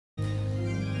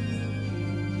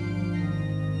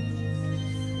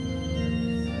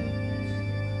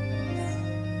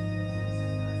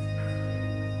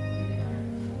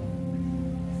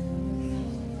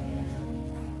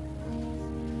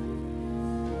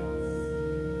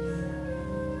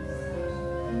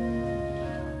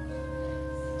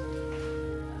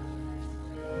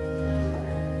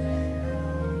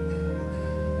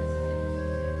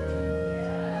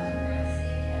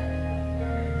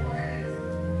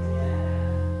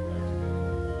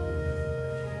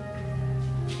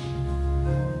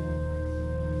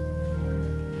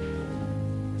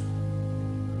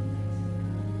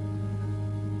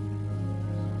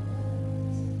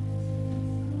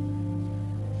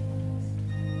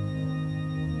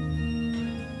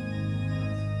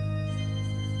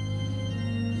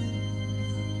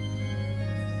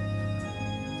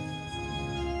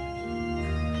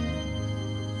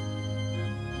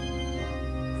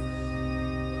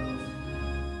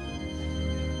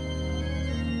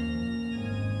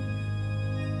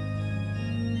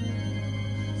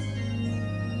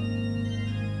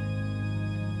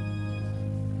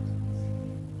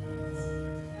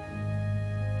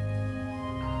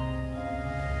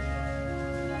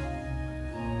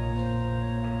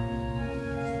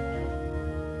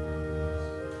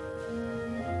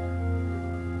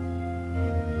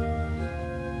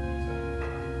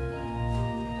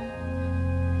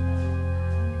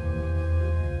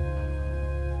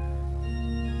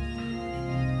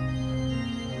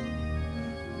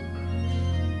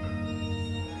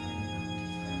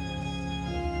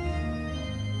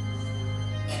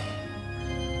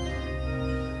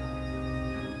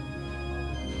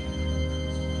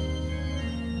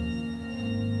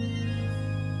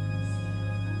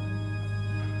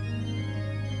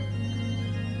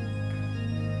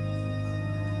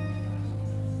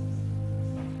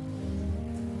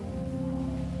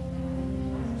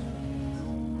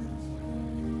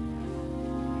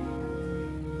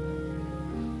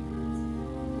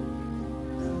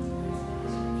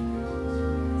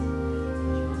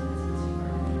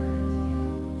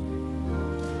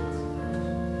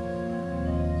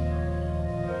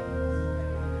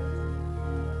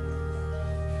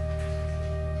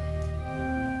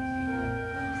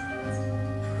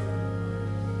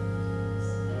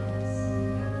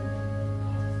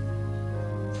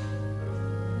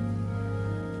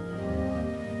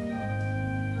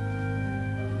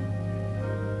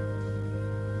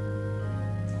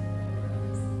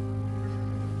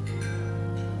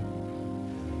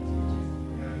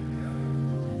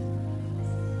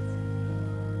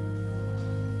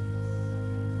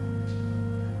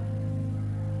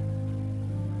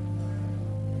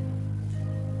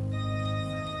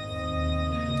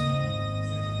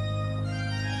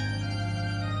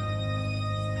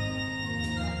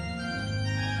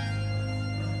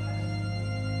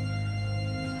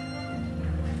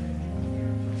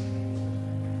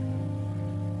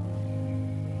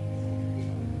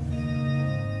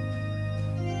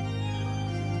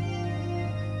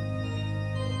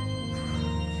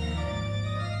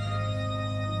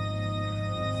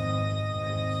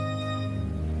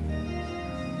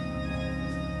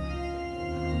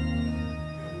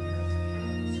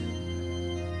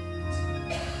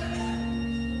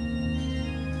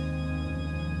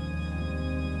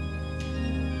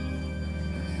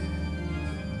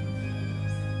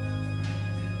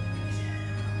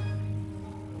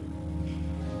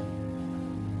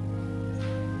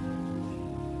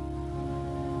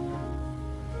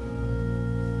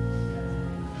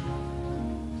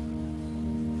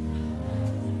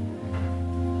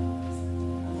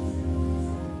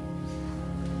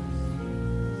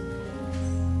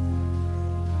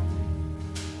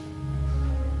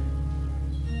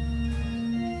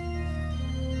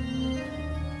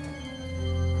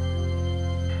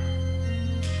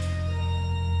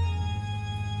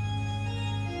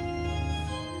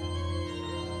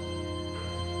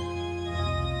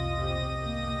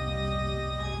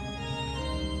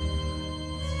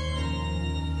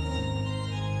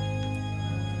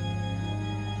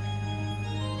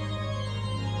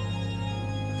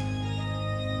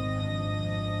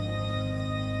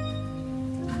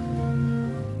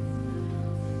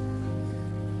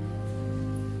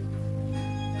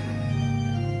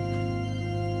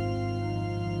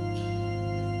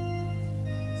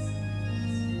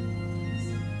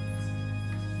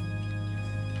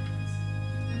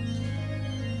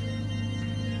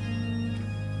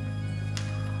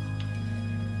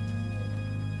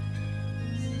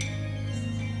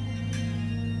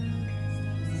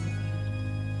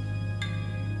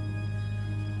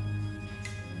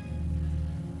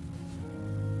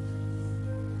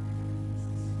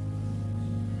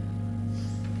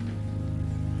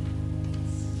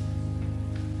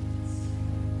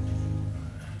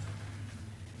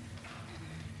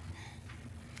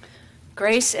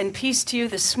Grace and peace to you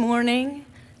this morning.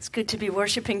 It's good to be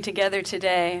worshiping together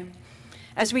today.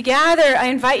 As we gather, I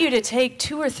invite you to take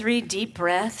 2 or 3 deep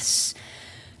breaths,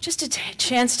 just a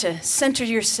chance to center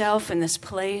yourself in this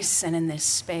place and in this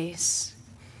space.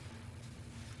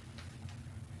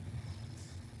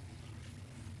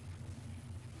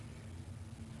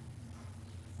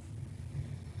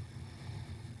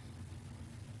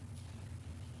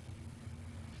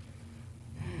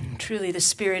 Truly, the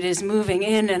Spirit is moving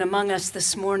in and among us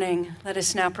this morning. Let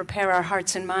us now prepare our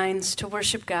hearts and minds to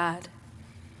worship God.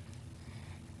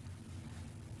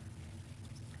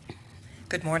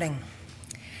 Good morning.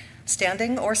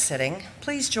 Standing or sitting,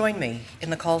 please join me in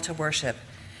the call to worship,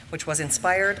 which was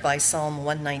inspired by Psalm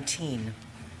 119.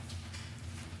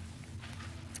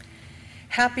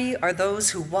 Happy are those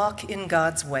who walk in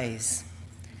God's ways.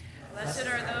 Blessed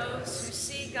are those who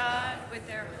see God with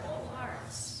their whole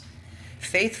hearts.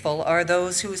 Faithful are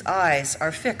those whose eyes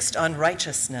are fixed on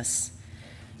righteousness.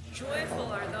 Joyful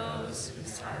are those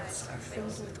whose hearts are filled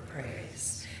with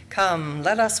praise. Come,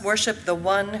 let us worship the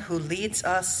one who leads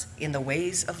us in the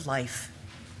ways of life.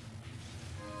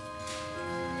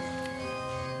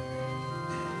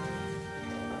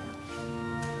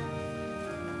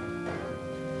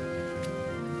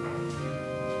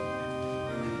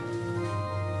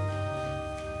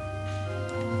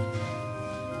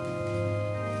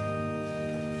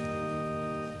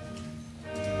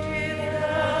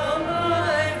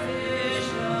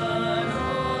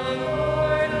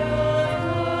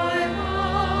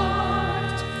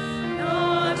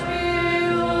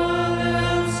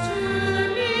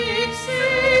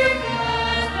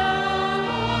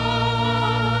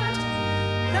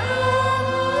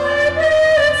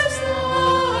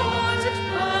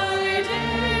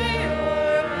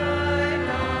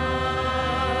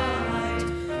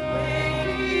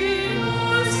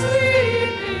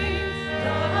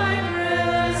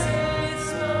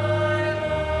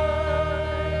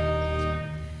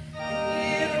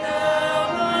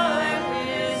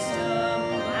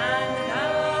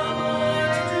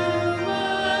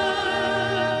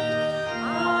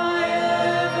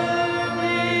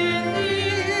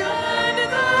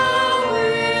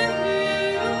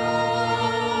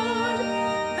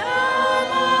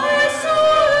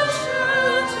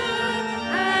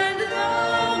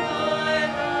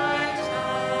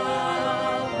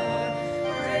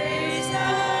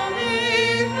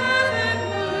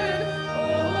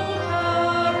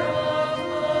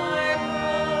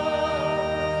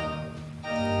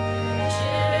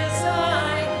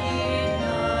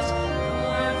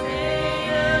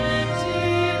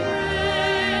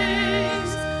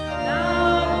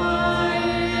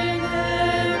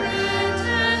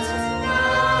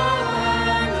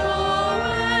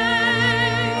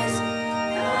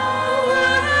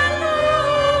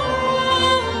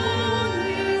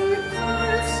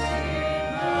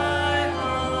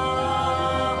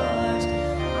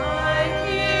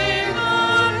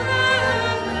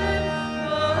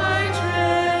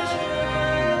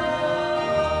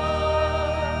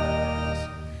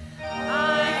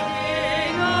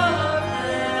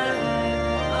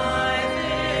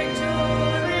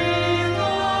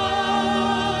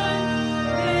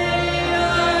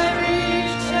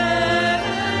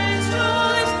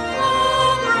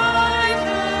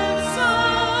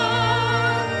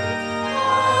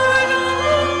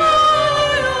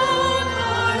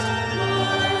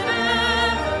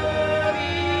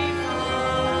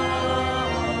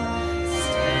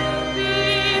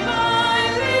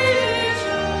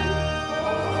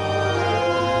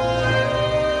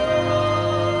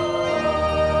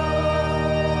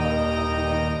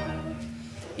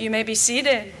 You may be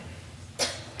seated.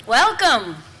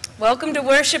 Welcome. Welcome to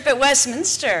worship at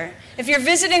Westminster. If you're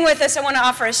visiting with us, I want to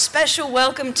offer a special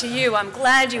welcome to you. I'm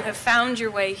glad you have found your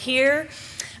way here.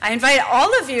 I invite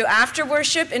all of you after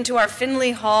worship into our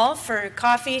Finley Hall for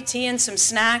coffee, tea, and some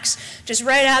snacks, just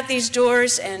right out these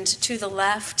doors and to the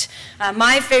left.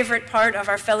 My favorite part of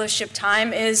our fellowship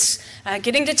time is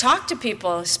getting to talk to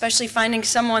people, especially finding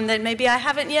someone that maybe I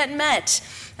haven't yet met.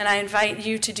 And I invite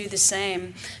you to do the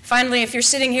same. Finally, if you're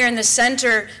sitting here in the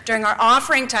center during our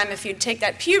offering time, if you'd take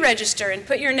that pew register and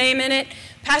put your name in it,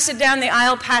 pass it down the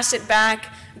aisle, pass it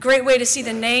back. A great way to see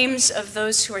the names of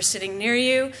those who are sitting near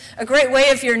you. A great way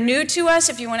if you're new to us,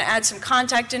 if you want to add some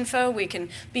contact info, we can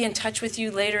be in touch with you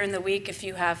later in the week if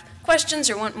you have questions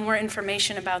or want more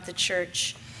information about the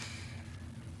church.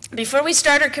 Before we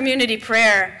start our community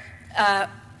prayer,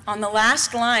 on the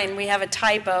last line we have a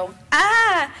typo.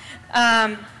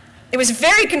 It was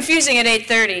very confusing at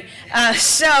 8:30,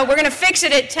 so we're going to fix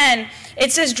it at 10.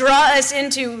 It says draw us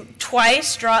into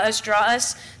twice, draw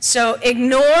us. So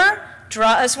ignore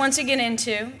draw us once again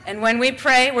into, and when we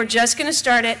pray, we're just going to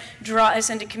start it, draw us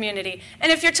into community.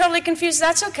 And if you're totally confused,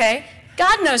 that's okay.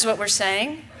 God knows what we're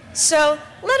saying. So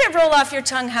let it roll off your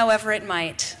tongue however it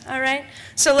might, all right?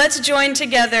 So let's join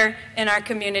together in our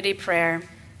community prayer.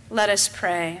 Let us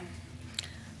pray.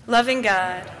 Loving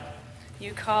God,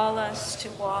 you call us to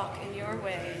walk in your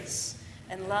ways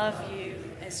and love you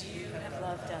as you have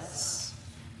loved us.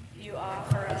 You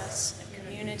offer us a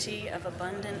community of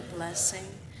abundant blessing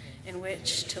in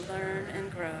which to learn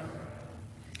and grow.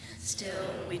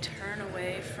 Still, we turn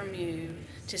away from you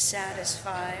to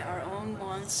satisfy our own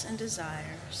wants and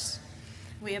desires.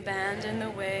 We abandon the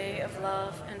way of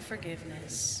love and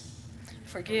forgiveness.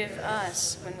 Forgive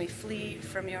us when we flee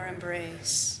from your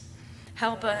embrace.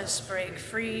 Help us break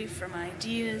free from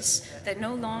ideas that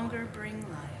no longer bring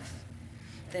life,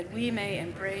 that we may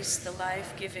embrace the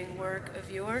life-giving work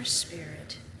of your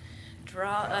Spirit.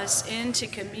 Draw us into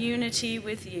community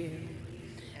with you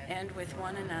and with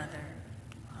one another.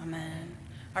 Amen.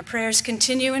 Our prayers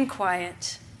continue in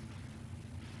quiet.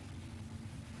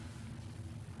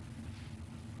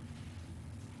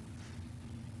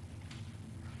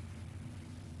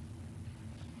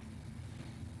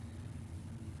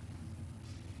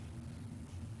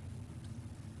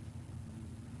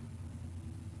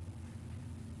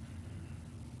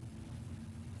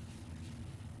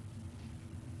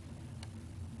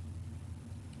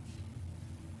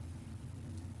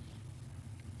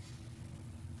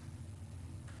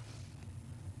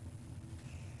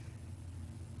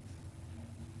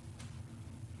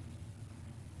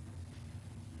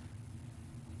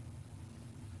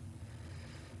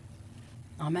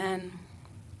 Amen.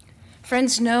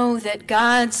 Friends, know that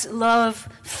God's love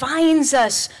finds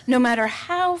us no matter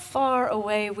how far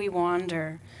away we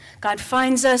wander. God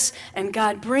finds us and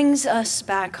God brings us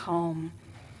back home.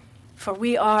 For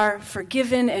we are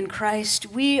forgiven in Christ.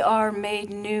 We are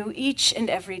made new each and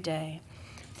every day.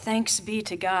 Thanks be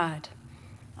to God.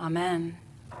 Amen.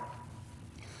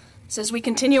 So as we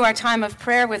continue our time of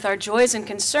prayer with our joys and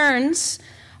concerns,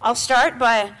 I'll start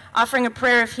by offering a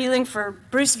prayer of healing for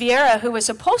Bruce Vieira, who was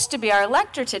supposed to be our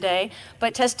lector today,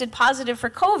 but tested positive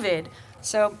for COVID.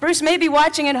 So Bruce may be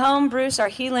watching at home. Bruce, our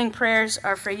healing prayers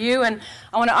are for you. And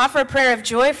I want to offer a prayer of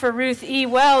joy for Ruth E.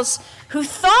 Wells, who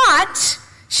thought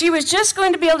she was just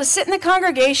going to be able to sit in the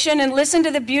congregation and listen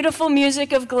to the beautiful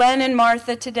music of Glenn and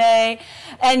Martha today.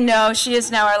 And no, she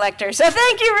is now our lector. So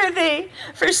thank you, Ruthie,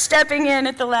 for stepping in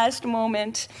at the last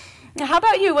moment. Now, how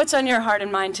about you? What's on your heart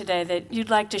and mind today that you'd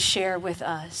like to share with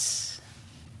us?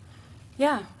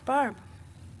 Yeah, Barb.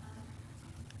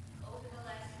 Over the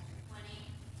last 20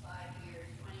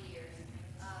 years,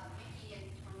 Mickey and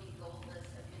Tony Goldless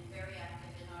have been very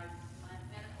active in our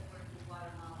medical work in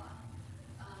Guatemala.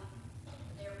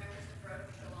 They're members of Rosh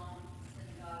Shalom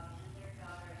Synagogue, and their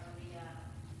daughter, Aliyah,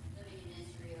 living in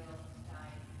Israel,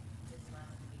 died this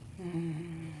last week.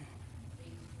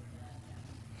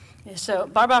 So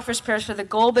Barb offers prayers for the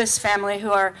Golbus family,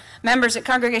 who are members at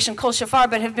Congregation Kol Shafar,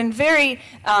 but have been very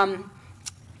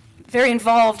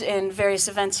involved in various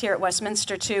events here at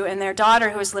Westminster, too. And their daughter,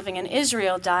 who is living in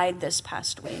Israel, died this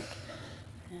past week.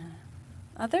 Yeah.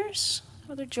 Others?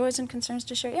 Other joys and concerns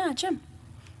to share? Yeah, Jim.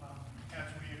 As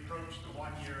we approach the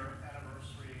one-year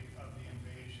anniversary of the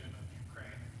invasion of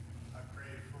Ukraine, I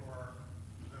pray for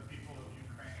the people of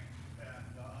Ukraine and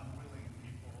the unwilling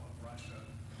people of Russia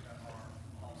that are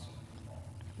also involved.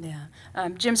 Yeah.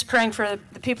 Jim's praying for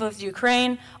the people of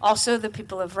Ukraine, also the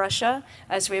people of Russia,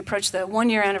 as we approach the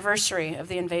one-year anniversary of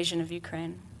the invasion of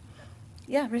Ukraine.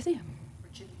 Yeah, Ruthie? For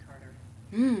Jimmy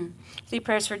Carter. The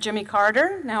prayers for Jimmy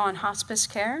Carter, now on hospice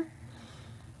care.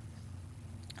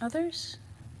 Others?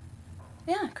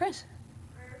 Yeah, Chris.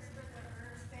 Prayers for the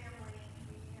Ernst family.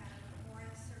 We had a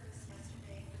memorial service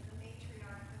yesterday with the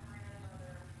matriarch, the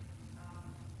grandmother,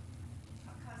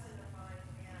 a cousin of mine,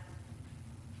 and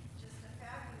just a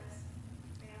fabulous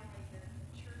family. The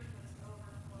church was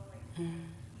overflowing. And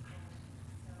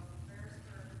so prayers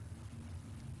for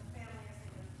the family as they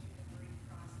went through the grief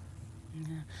process.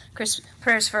 Yeah. Chris,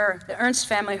 prayers for the Ernst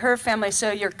family, her family.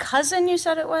 So your cousin, you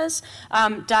said it was,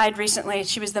 died recently.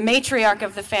 She was the matriarch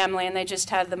of the family, and they just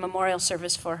had the memorial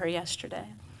service for her yesterday.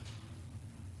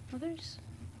 Others?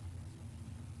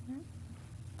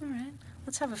 All right.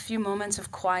 Let's have a few moments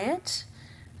of quiet,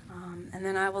 and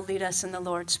then I will lead us in the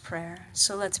Lord's Prayer.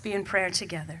 So let's be in prayer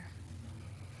together.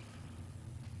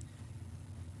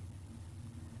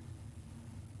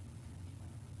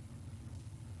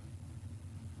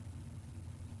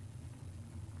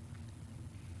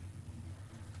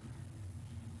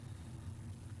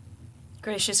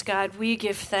 Gracious God, we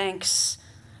give thanks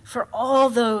for all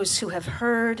those who have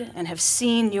heard and have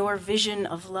seen your vision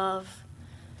of love.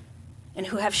 and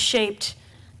who have shaped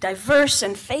diverse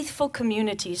and faithful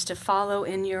communities to follow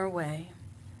in your way.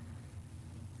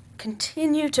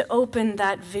 Continue to open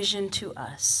that vision to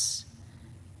us,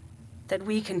 that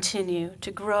we continue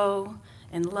to grow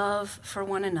in love for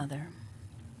one another.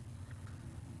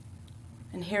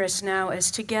 And hear us now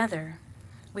as together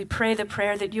we pray the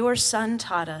prayer that your Son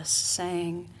taught us,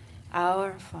 saying,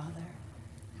 Our Father,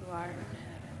 who art in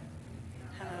heaven,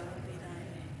 hallowed be thy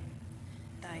name.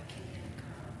 Thy kingdom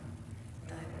come,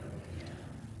 thy will be done,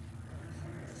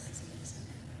 on earth as it is in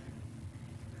heaven.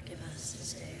 Give us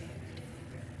this day our daily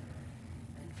bread,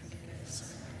 and forgive us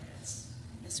our debts,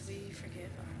 as we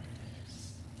forgive our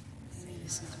debtors. And lead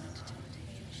us not into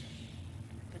temptation,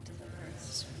 but deliver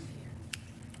us from evil.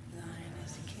 Thine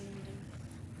is the kingdom,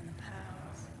 and the power,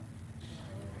 and the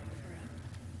glory forever.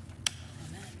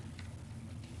 Amen.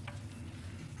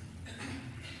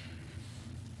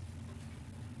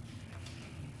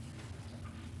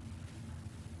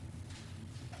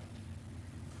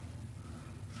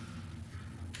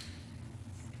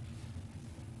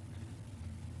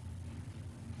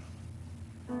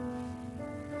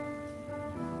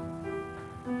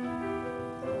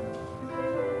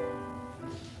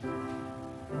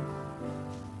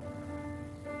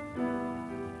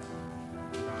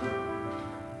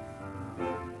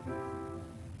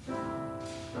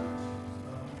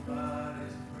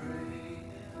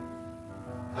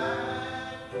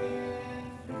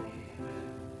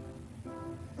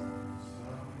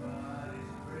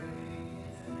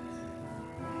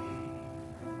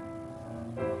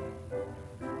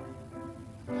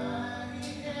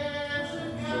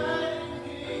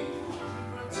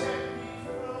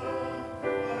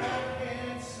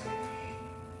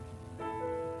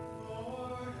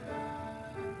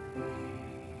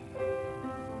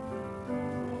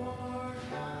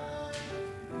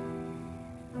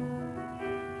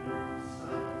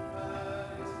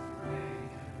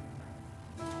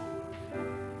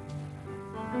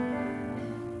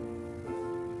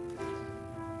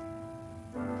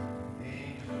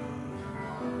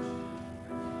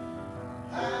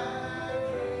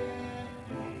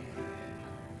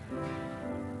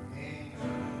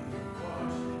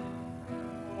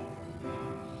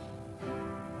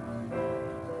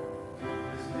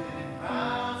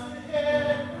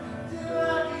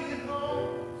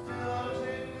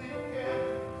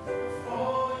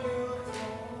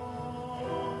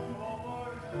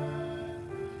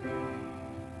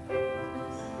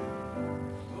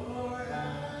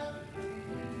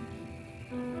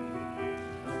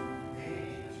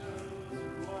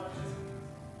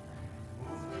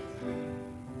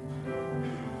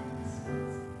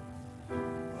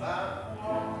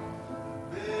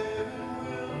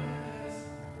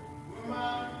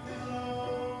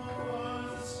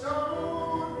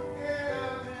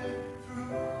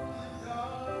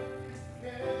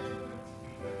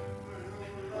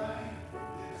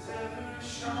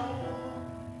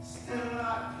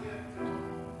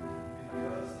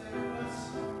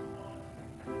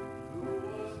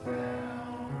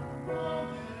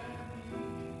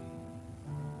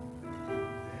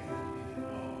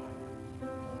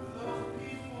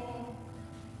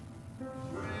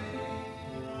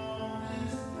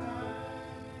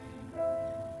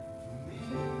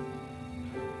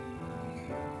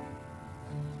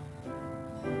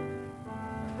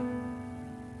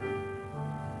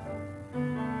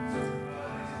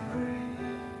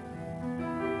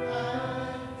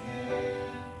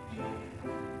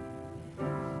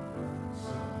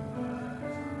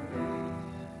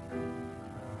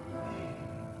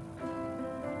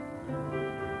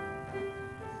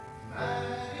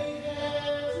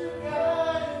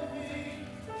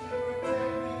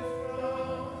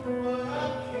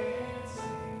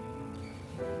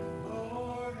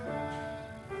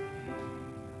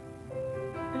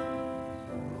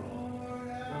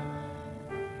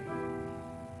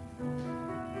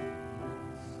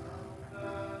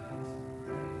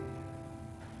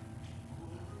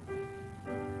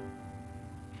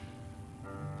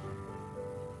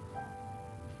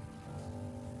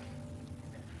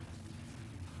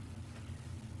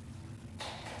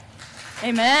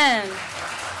 Amen.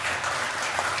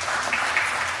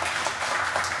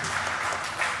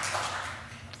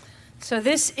 So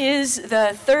this is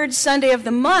the third Sunday of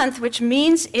the month, which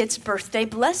means it's Birthday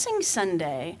Blessing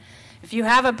Sunday. If you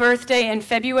have a birthday in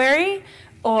February,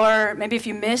 or maybe if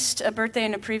you missed a birthday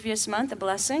in a previous month, a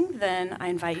blessing, then I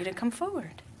invite you to come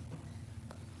forward.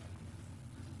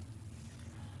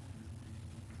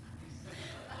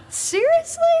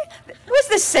 Seriously? It was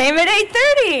the same at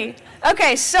 8:30.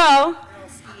 Okay, so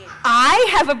I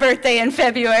have a birthday in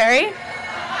February.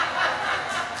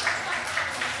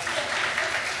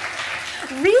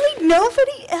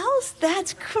 Nobody else?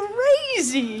 That's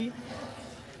crazy.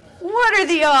 What are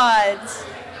the odds?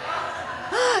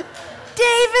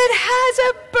 David has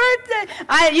a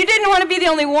birthday. You didn't want to be the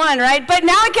only one, right? But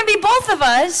now it can be both of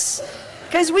us,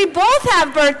 because we both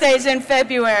have birthdays in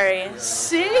February.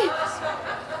 See? You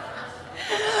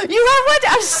have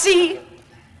what? See?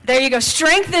 There you go.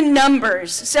 Strength in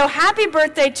numbers. So happy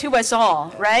birthday to us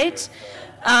all, right?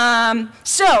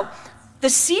 So the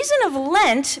season of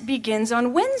Lent begins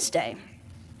on Wednesday.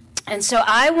 And so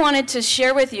I wanted to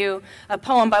share with you a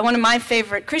poem by one of my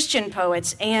favorite Christian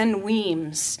poets, Anne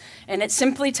Weems, and it's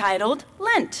simply titled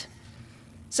Lent.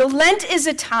 So Lent is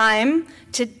a time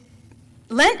to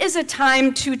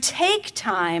take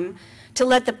time to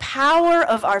let the power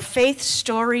of our faith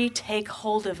story take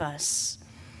hold of us.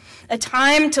 A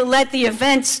time to let the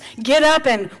events get up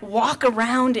and walk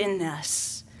around in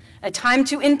us. A time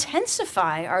to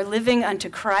intensify our living unto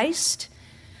Christ.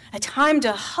 A time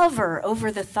to hover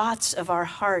over the thoughts of our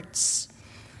hearts.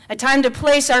 A time to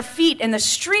place our feet in the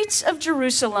streets of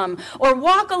Jerusalem or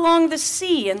walk along the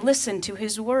sea and listen to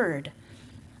his word.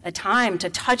 A time to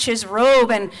touch his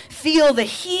robe and feel the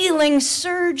healing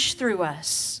surge through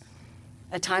us.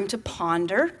 A time to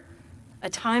ponder. A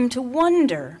time to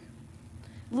wonder.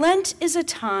 Lent is a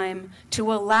time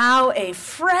to allow a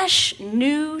fresh,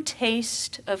 new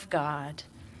taste of God.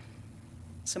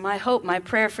 So my hope, my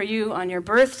prayer for you on your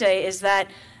birthday is that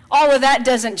all of that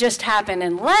doesn't just happen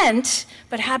in Lent,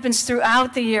 but happens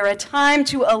throughout the year, a time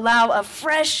to allow a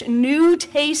fresh, new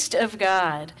taste of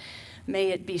God. May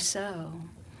it be so.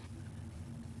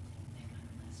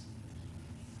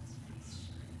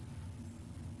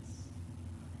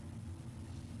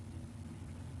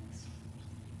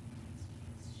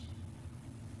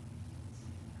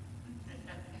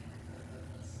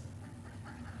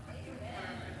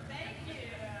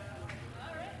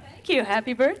 Thank you.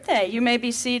 Happy birthday. You may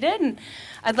be seated. And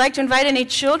I'd like to invite any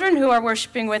children who are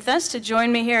worshiping with us to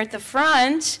join me here at the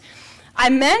front.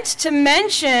 I meant to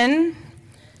mention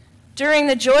during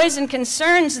the joys and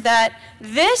concerns that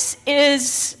this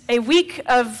is a week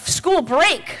of school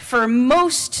break for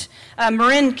most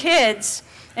Marin kids.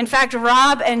 In fact,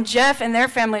 Rob and Jeff and their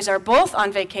families are both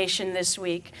on vacation this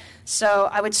week. So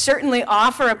I would certainly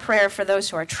offer a prayer for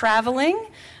those who are traveling,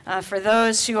 for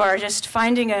those who are just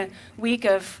finding a week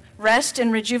of rest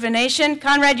and rejuvenation.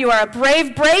 Conrad, you are a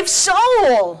brave, brave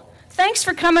soul. Thanks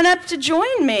for coming up to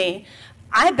join me.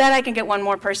 I bet I can get one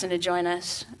more person to join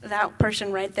us. That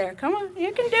person right there. Come on,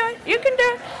 you can do it. You can do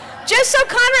it. Just so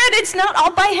Conrad, it's not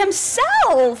all by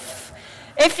himself.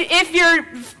 If you're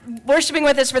worshiping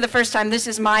with us for the first time, this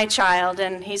is my child,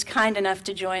 and he's kind enough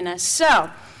to join us.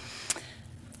 So,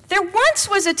 there once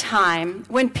was a time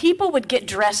when people would get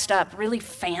dressed up really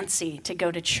fancy to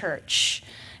go to church.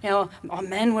 You know, all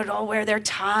men would all wear their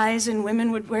ties and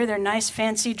women would wear their nice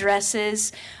fancy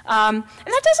dresses. And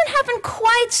that doesn't happen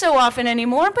quite so often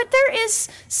anymore, but there is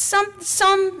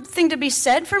something to be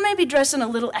said for maybe dressing a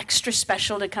little extra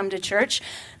special to come to church.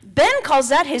 Ben calls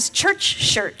that his church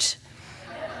shirt.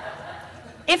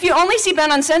 If you only see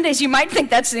Ben on Sundays, you might think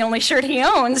that's the only shirt he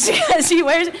owns because he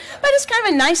wears it. But it's kind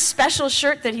of a nice special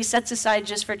shirt that he sets aside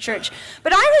just for church.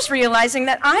 But I was realizing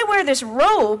that I wear this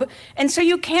robe, and so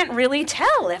you can't really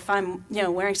tell if I'm,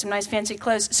 wearing some nice fancy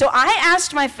clothes. So I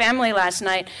asked my family last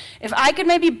night if I could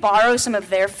maybe borrow some of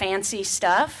their fancy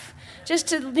stuff just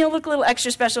to look a little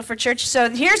extra special for church. So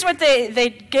here's what they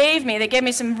gave me. They gave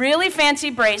me some really fancy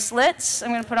bracelets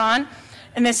I'm going to put on,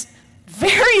 and this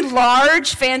very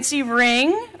large, fancy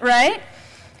ring, right?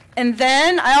 And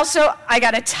then I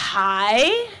got a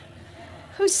tie.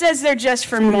 Who says they're just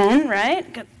for men,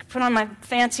 right? Put on my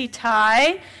fancy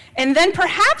tie. And then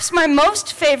perhaps my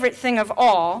most favorite thing of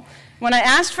all, when I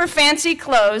asked for fancy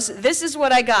clothes, this is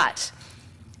what I got.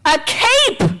 A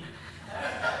cape!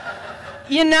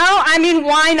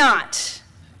 Why not?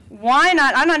 Why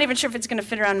not? I'm not even sure if it's going to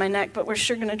fit around my neck, but we're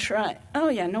sure going to try. Oh,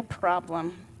 yeah, no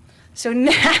problem. So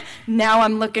now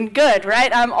I'm looking good,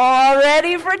 right? I'm all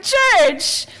ready for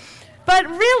church. But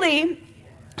really,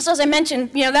 so as I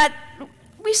mentioned, that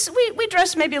we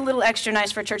dress maybe a little extra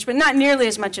nice for church, but not nearly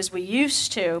as much as we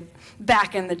used to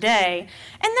back in the day.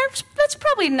 And that's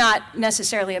probably not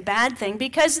necessarily a bad thing,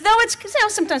 because though it's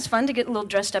sometimes fun to get a little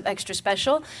dressed up extra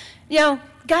special,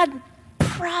 God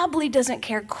probably doesn't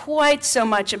care quite so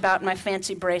much about my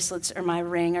fancy bracelets or my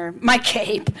ring or my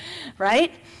cape,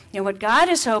 right? What God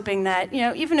is hoping that,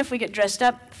 even if we get dressed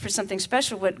up for something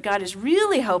special, what God is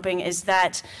really hoping is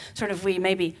that sort of we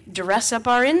maybe dress up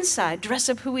our inside, dress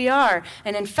up who we are.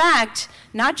 And in fact,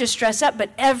 not just dress up, but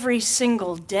every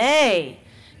single day,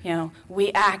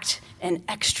 we act in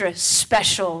extra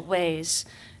special ways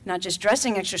not just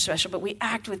dressing extra special, but we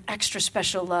act with extra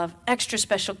special love, extra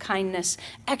special kindness,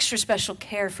 extra special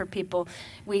care for people.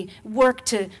 We work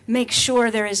to make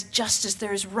sure there is justice,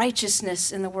 there is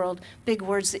righteousness in the world. Big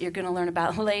words that you're going to learn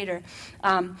about later.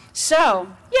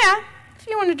 If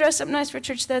you want to dress up nice for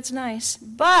church, that's nice.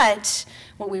 But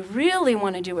what we really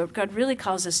want to do, what God really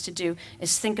calls us to do,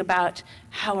 is think about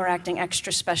how we're acting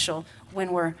extra special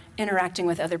when we're interacting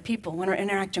with other people, when we're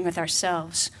interacting with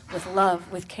ourselves, with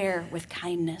love, with care, with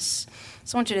kindness.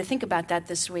 So I want you to think about that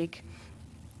this week.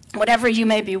 Whatever you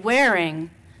may be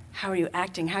wearing, how are you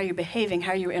acting? How are you behaving?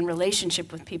 How are you in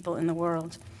relationship with people in the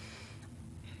world?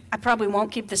 I probably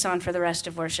won't keep this on for the rest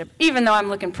of worship, even though I'm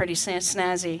looking pretty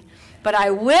snazzy. But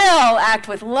I will act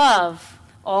with love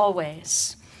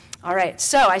always. All right,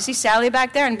 so I see Sally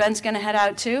back there, and Ben's going to head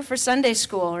out too for Sunday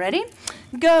school. Ready?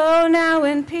 Go now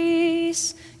in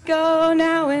peace, go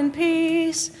now in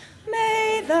peace.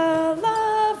 May the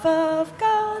love of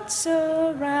God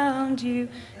surround you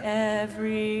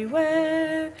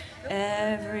everywhere,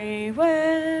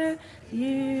 everywhere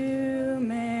you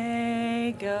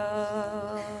may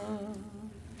go.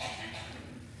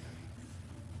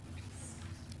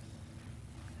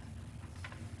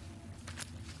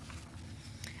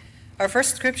 Our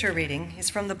first scripture reading is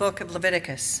from the book of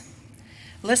Leviticus.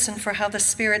 Listen for how the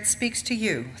Spirit speaks to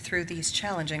you through these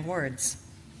challenging words.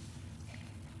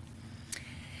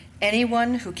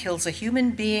 Anyone who kills a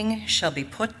human being shall be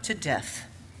put to death.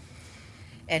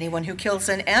 Anyone who kills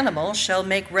an animal shall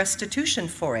make restitution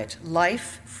for it,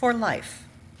 life for life.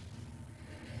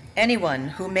 Anyone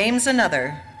who maims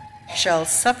another shall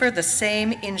suffer the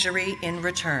same injury in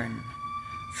return.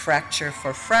 Fracture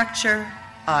for fracture,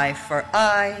 eye for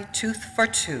eye, tooth for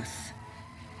tooth.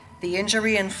 The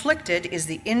injury inflicted is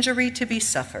the injury to be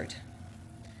suffered.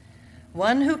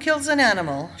 One who kills an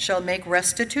animal shall make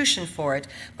restitution for it,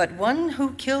 but one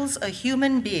who kills a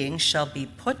human being shall be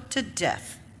put to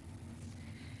death.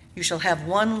 You shall have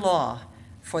one law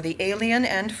for the alien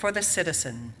and for the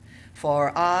citizen,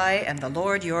 for I am the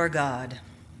Lord your God.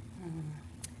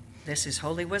 This is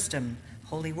holy wisdom,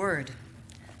 holy word.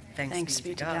 Thanks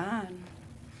be to God.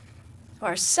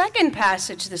 Our second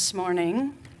passage this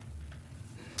morning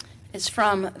is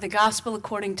from the Gospel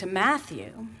according to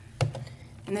Matthew,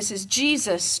 and this is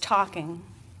Jesus talking.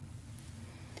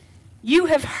 You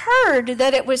have heard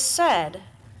that it was said,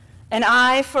 an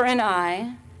eye for an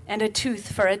eye and a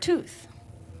tooth for a tooth.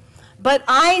 But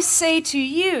I say to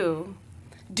you,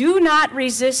 do not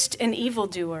resist an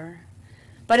evildoer.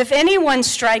 But if anyone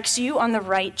strikes you on the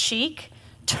right cheek,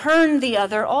 turn the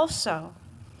other also.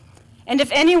 And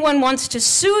if anyone wants to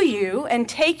sue you and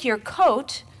take your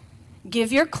coat,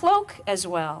 give your cloak as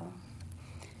well.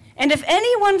 And if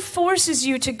anyone forces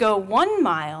you to go 1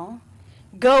 mile,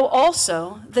 go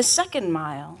also the 2nd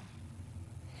mile.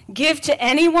 Give to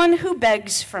anyone who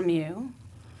begs from you,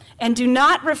 and do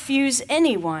not refuse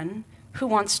anyone who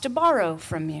wants to borrow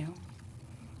from you.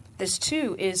 This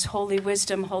too is holy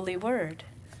wisdom, holy word.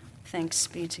 Thanks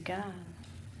be to God.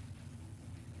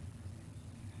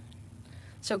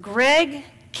 So Greg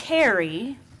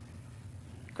Carey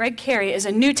is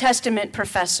a New Testament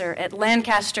professor at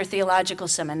Lancaster Theological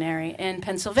Seminary in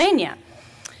Pennsylvania.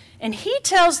 And he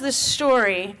tells this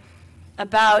story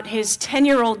about his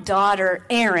 10-year-old daughter,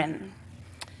 Erin.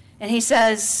 And he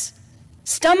says,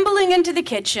 stumbling into the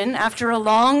kitchen after a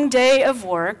long day of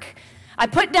work, I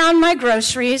put down my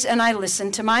groceries and I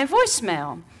listened to my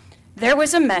voicemail. There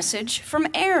was a message from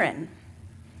Erin.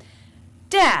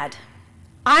 Dad,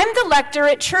 I'm the lector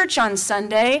at church on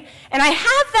Sunday, and I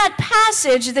have that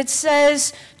passage that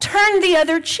says, turn the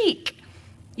other cheek.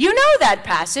 You know that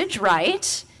passage,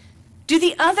 right? Do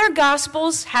the other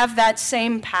Gospels have that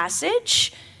same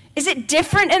passage? Is it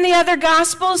different in the other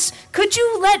Gospels? Could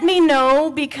you let me know?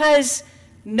 Because,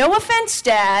 no offense,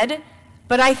 Dad,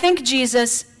 but I think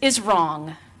Jesus is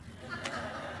wrong.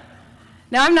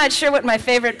 Now, I'm not sure what my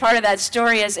favorite part of that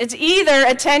story is. It's either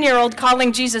a 10-year-old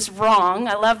calling Jesus wrong,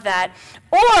 I love that,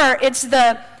 or it's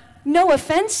the, no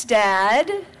offense, Dad.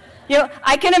 You know,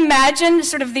 I can imagine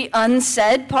sort of the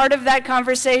unsaid part of that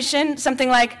conversation, something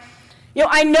like, you know,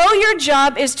 I know your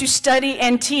job is to study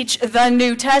and teach the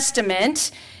New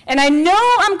Testament, and I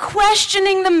know I'm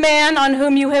questioning the man on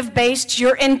whom you have based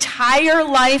your entire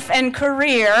life and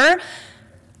career.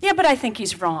 Yeah, but I think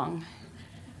he's wrong.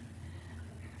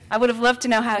 I would have loved to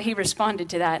know how he responded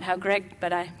to that,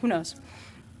 who knows.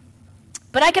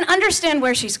 But I can understand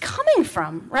where she's coming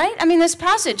from, right? I mean, this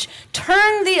passage,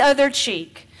 turn the other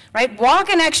cheek, right? Walk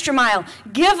an extra mile.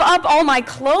 Give up all my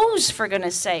clothes, for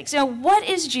goodness sakes. You know, what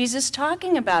is Jesus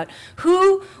talking about?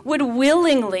 Who would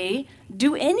willingly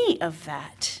do any of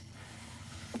that?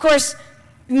 Of course,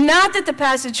 Not that the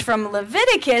passage from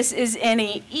Leviticus is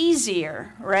any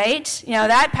easier, right? You know,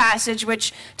 that passage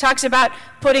which talks about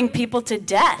putting people to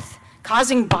death,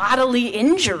 causing bodily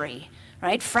injury,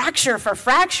 right? Fracture for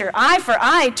fracture, eye for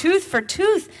eye, tooth for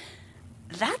tooth.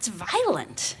 That's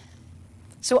violent.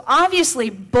 So obviously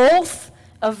both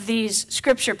of these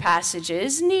scripture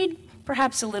passages need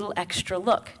perhaps a little extra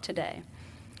look today.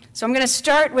 So I'm going to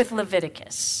start with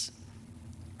Leviticus.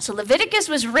 So Leviticus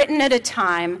was written at a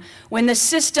time when the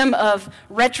system of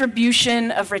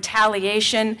retribution, of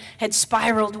retaliation, had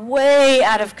spiraled way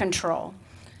out of control.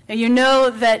 Now, you know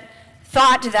that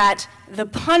thought that the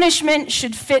punishment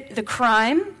should fit the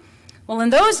crime. Well,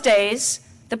 in those days,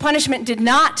 the punishment did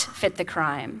not fit the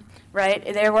crime,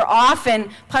 right? There were often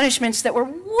punishments that were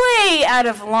way out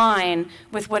of line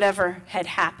with whatever had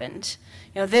happened.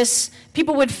 You know,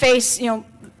 people would face,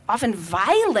 often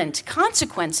violent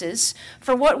consequences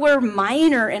for what were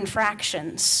minor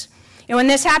infractions. When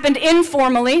this happened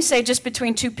informally, say just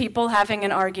between two people having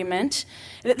an argument,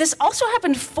 this also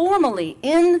happened formally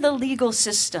in the legal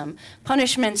system,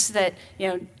 punishments that,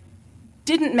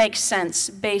 didn't make sense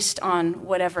based on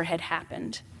whatever had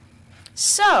happened.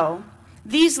 So,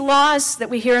 these laws that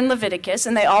we hear in Leviticus,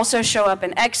 and they also show up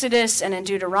in Exodus and in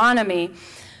Deuteronomy,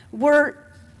 were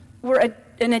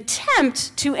an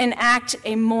attempt to enact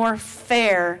a more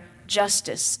fair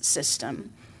justice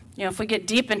system. If we get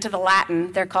deep into the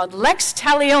Latin, they're called lex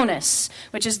talionis,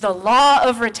 which is the law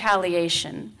of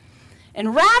retaliation.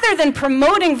 And rather than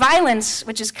promoting violence,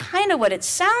 which is kind of what it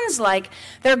sounds like,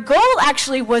 their goal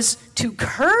actually was to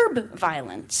curb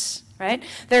violence, right?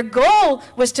 Their goal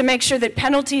was to make sure that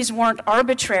penalties weren't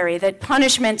arbitrary, that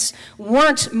punishments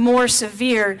weren't more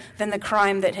severe than the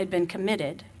crime that had been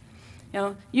committed.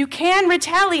 You can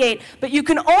retaliate, but you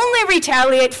can only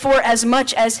retaliate for as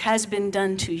much as has been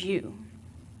done to you.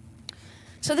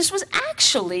 So this was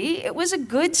it was a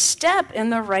good step in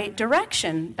the right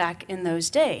direction back in those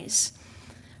days.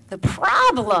 The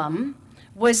problem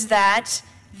was that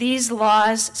these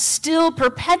laws still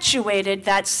perpetuated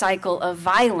that cycle of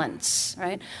violence,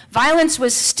 right? Violence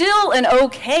was still an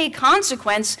okay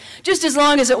consequence, just as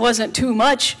long as it wasn't too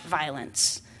much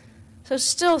violence. So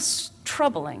still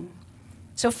troubling.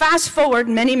 So fast forward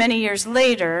many, many years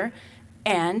later,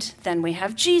 and then we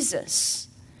have Jesus.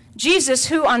 Jesus,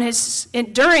 who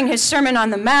during his Sermon on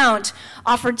the Mount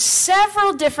offered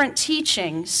several different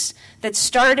teachings that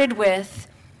started with,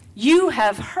 "You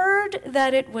have heard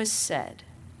that it was said."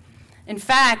 In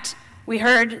fact, we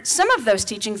heard some of those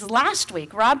teachings last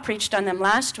week. Rob preached on them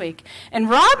last week. And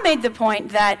Rob made the point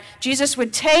that Jesus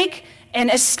would take an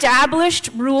established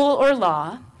rule or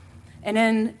law, and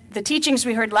in the teachings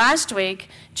we heard last week,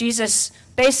 Jesus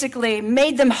basically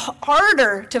made them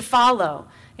harder to follow.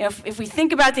 If we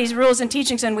think about these rules and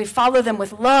teachings and we follow them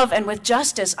with love and with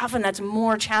justice, often that's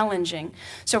more challenging.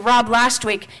 So Rob last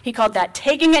week, he called that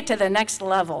taking it to the next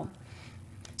level.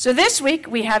 So this week,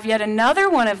 we have yet another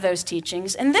one of those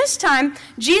teachings, and this time,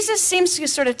 Jesus seems to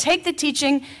sort of take the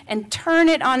teaching and turn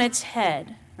it on its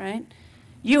head, right?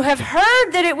 You have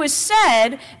heard that it was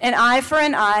said, an eye for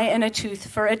an eye and a tooth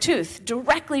for a tooth,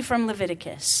 directly from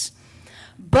Leviticus.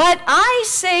 But I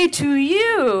say to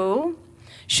you,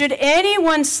 should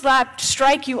anyone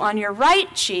strike you on your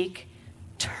right cheek,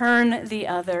 turn the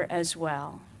other as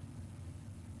well.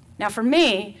 Now for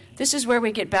me, this is where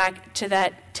we get back to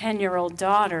that 10-year-old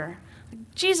daughter.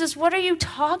 Jesus, what are you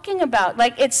talking about?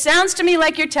 It sounds to me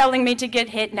like you're telling me to get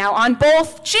hit now on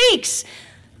both cheeks.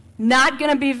 Not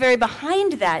going to be very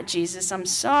behind that, Jesus. I'm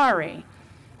sorry.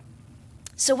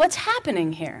 So what's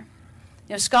happening here?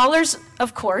 Scholars,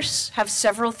 of course, have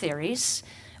several theories.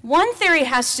 One theory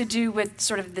has to do with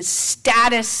sort of the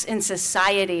status in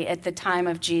society at the time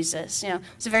of Jesus.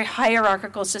 It's a very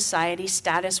hierarchical society.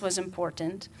 Status was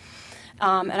important.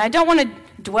 And I don't want to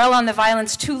dwell on the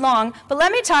violence too long, but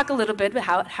let me talk a little bit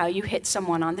about how you hit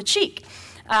someone on the cheek.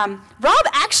 Rob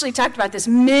actually talked about this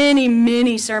many,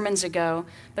 many sermons ago,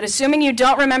 but assuming you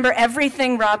don't remember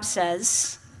everything Rob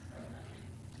says,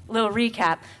 a little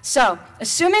recap. So,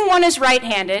 assuming one is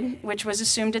right-handed, which was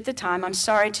assumed at the time, I'm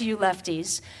sorry to you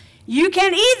lefties, you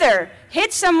can either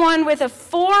hit someone with a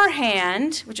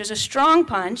forehand, which is a strong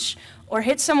punch, or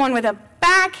hit someone with a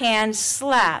backhand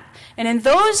slap. And in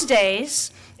those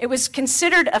days, it was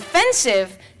considered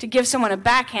offensive to give someone a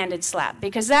backhanded slap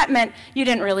because that meant you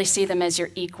didn't really see them as your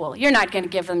equal. You're not going to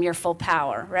give them your full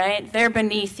power, right? They're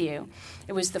beneath you.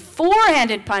 It was the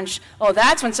forehanded punch,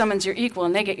 that's when someone's your equal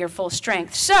and they get your full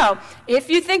strength. So if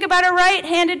you think about a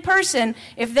right-handed person,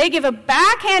 if they give a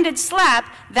backhanded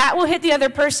slap, that will hit the other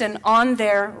person on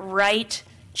their right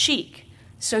cheek.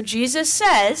 So Jesus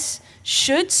says,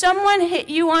 should someone hit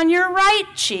you on your right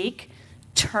cheek,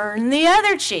 turn the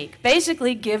other cheek.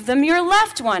 Basically, give them your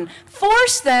left one.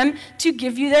 Force them to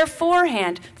give you their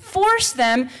forehand. Force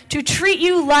them to treat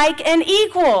you like an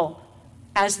equal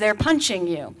as they're punching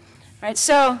you. Right?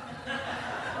 So,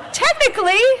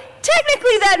 technically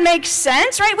that makes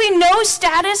sense, right? We know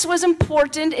status was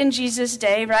important in Jesus'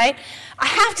 day, right? I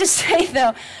have to say,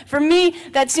 though, for me,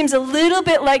 that seems a little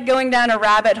bit like going down a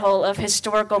rabbit hole of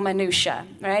historical minutia,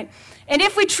 right? And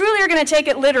if we truly are going to take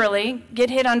it literally, get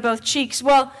hit on both cheeks,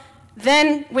 well,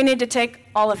 then we need to take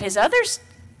all of his other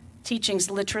teachings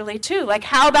literally, too. Like,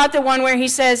 how about the one where he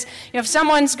says, if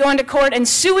someone's going to court and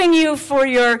suing you for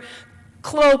your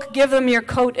cloak, give them your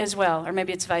coat as well, or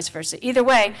maybe it's vice versa. Either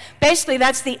way, basically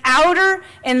that's the outer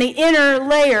and the inner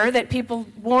layer that people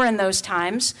wore in those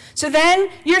times. So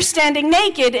then you're standing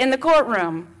naked in the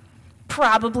courtroom.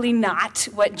 Probably not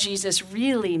what Jesus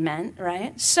really meant,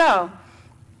 right? So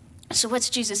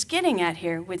what's Jesus getting at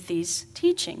here with these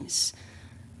teachings?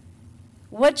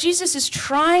 What Jesus is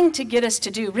trying to get us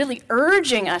to do, really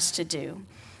urging us to do,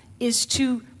 is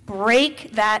to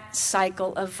break that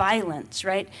cycle of violence,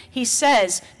 right? He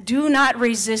says, do not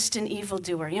resist an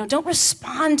evildoer. Don't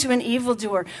respond to an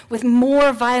evildoer with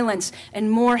more violence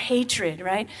and more hatred,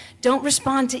 right? Don't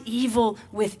respond to evil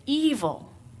with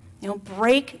evil.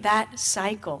 Break that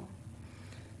cycle.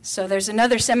 So there's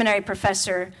another seminary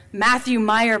professor, Matthew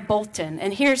Meyer Bolton,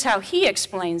 and here's how he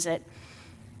explains it.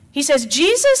 He says,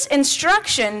 Jesus'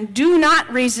 instruction, do not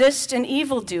resist an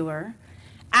evildoer,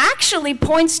 actually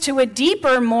points to a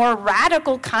deeper, more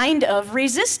radical kind of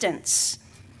resistance.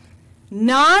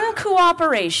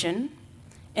 Non-cooperation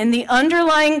in the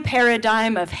underlying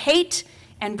paradigm of hate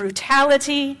and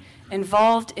brutality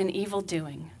involved in evil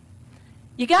doing.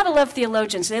 You gotta love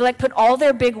theologians. They put all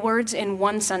their big words in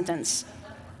one sentence.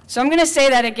 So I'm gonna say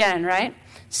that again, right?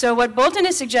 So what Bolton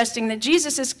is suggesting that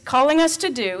Jesus is calling us to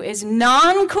do is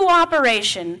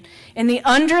non-cooperation in the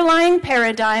underlying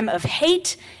paradigm of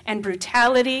hate and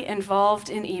brutality involved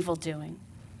in evil doing.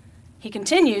 He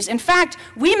continues, in fact,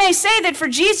 we may say that for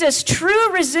Jesus,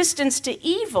 true resistance to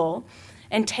evil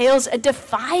entails a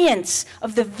defiance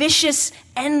of the vicious,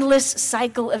 endless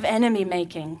cycle of enemy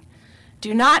making.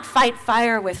 Do not fight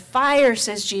fire with fire,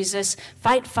 says Jesus,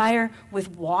 fight fire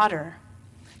with water.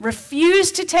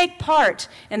 Refuse to take part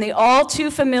in the all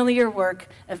too familiar work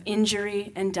of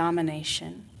injury and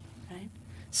domination. Right?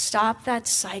 Stop that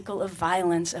cycle of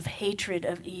violence, of hatred,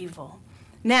 of evil.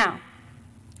 Now,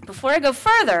 before I go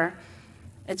further,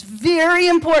 it's very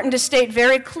important to state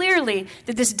very clearly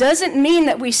that this doesn't mean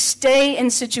that we stay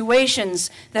in situations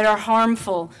that are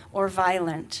harmful or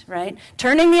violent, right?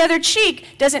 Turning the other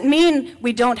cheek doesn't mean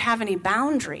we don't have any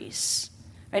boundaries.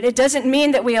 Right? It doesn't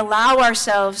mean that we allow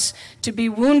ourselves to be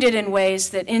wounded in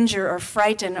ways that injure or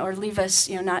frighten or leave us,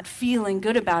 not feeling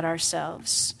good about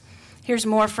ourselves. Here's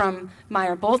more from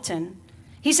Meyer Bolton.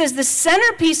 He says the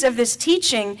centerpiece of this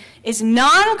teaching is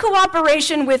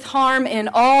non-cooperation with harm in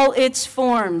all its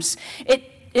forms. It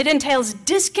entails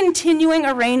discontinuing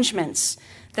arrangements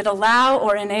that allow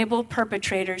or enable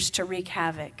perpetrators to wreak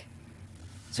havoc.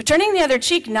 So turning the other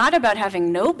cheek, not about having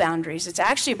no boundaries, it's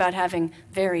actually about having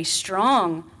very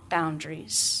strong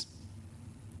boundaries.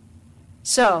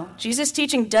 So Jesus'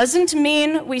 teaching doesn't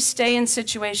mean we stay in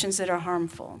situations that are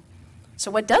harmful.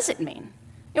 So what does it mean?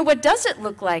 What does it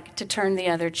look like to turn the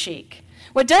other cheek?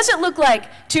 What does it look like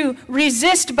to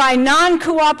resist by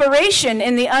non-cooperation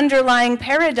in the underlying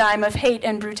paradigm of hate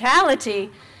and brutality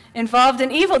involved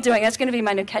in evil doing? That's going to be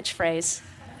my new catchphrase.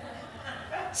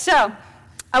 So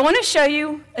I want to show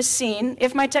you a scene,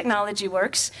 if my technology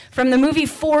works, from the movie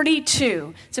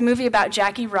 42. It's a movie about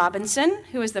Jackie Robinson,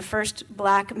 who was the first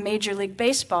black Major League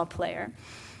Baseball player.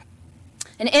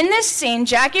 And in this scene,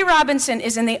 Jackie Robinson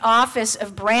is in the office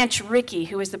of Branch Rickey,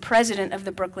 who is the president of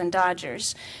the Brooklyn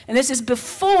Dodgers. And this is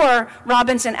before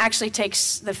Robinson actually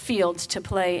takes the field to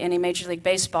play any Major League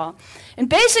Baseball. And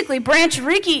basically, Branch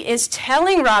Rickey is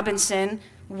telling Robinson,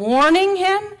 warning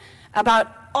him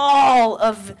about all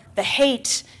of the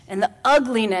hate and the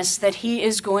ugliness that he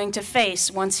is going to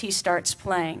face once he starts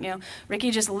playing.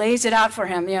 Rickey just lays it out for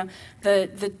him.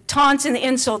 The taunts and the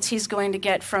insults he's going to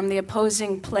get from the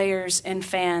opposing players and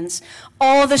fans,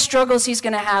 all the struggles he's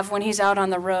going to have when he's out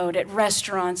on the road at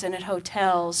restaurants and at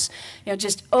hotels.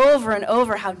 Just over and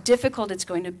over how difficult it's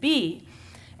going to be.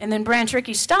 And then Branch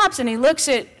Rickey stops and he looks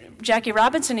at Jackie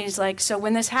Robinson. And he's like, "So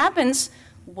when this happens,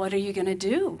 what are you going to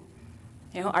do?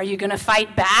 Are you going to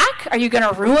fight back? Are you going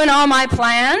to ruin all my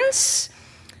plans?"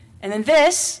 And then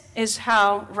this is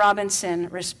how Robinson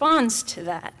responds to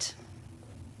that.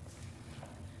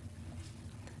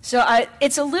 So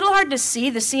it's a little hard to see.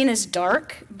 The scene is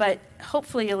dark, but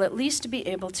hopefully you'll at least be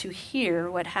able to hear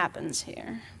what happens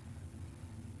here.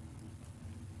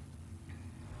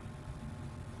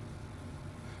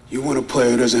 You want a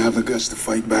player who doesn't have the guts to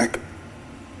fight back?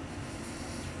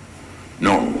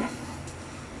 No.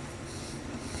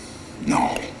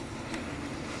 No.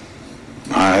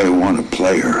 I want a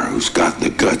player who's got the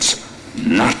guts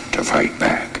not to fight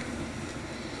back.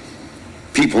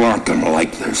 People aren't going to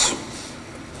like this.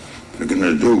 They're going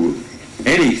to do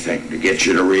anything to get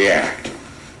you to react.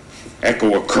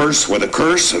 Echo a curse with a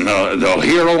curse, and they'll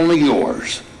hear only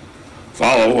yours.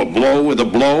 Follow a blow with a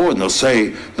blow, and they'll say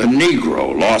the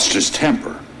Negro lost his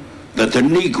temper, that the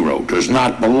Negro does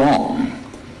not belong.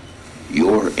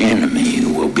 Your enemy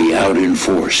will be out in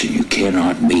force, and you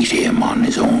cannot meet him on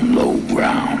his own low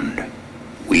ground.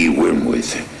 We win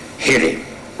with hitting,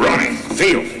 running,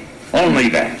 fielding, only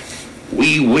that.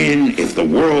 We win if the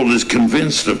world is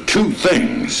convinced of two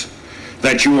things: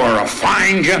 that you are a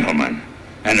fine gentleman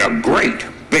and a great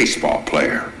baseball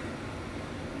player.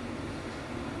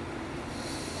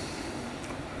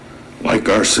 Like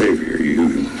our Savior,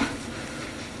 you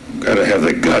gotta have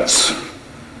the guts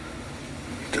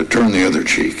to turn the other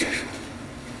cheek.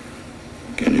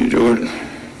 Can you do it?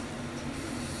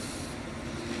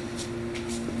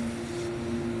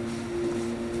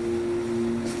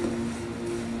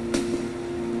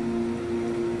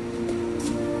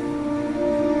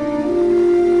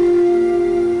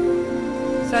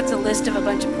 So that's a list of a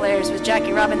bunch of players with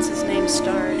Jackie Robinson's name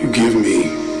starred. You give me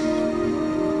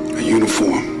a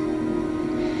uniform.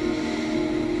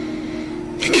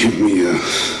 You give me a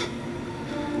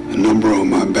number on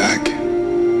my back. And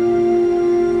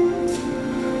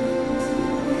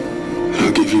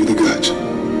I'll give you the guts.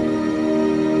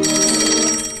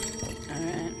 All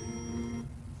right.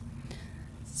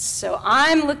 So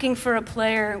I'm looking for a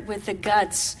player with the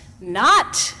guts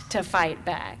not to fight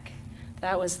back.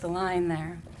 That was the line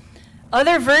there.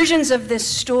 Other versions of this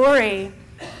story,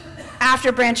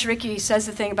 after Branch Rickey says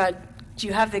the thing about, do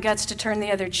you have the guts to turn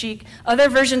the other cheek? Other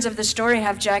versions of the story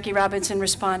have Jackie Robinson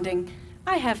responding,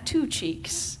 I have two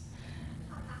cheeks.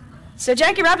 So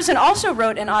Jackie Robinson also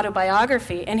wrote an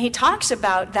autobiography, and he talks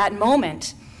about that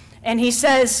moment. And he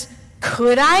says,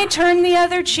 could I turn the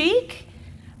other cheek?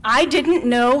 I didn't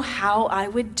know how I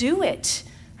would do it.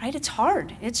 Right? It's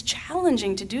hard. It's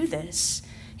challenging to do this.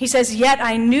 He says, yet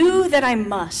I knew that I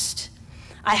must.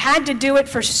 I had to do it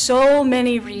for so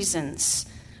many reasons.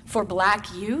 For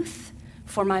black youth,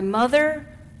 for my mother,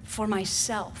 for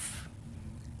myself.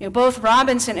 You know, both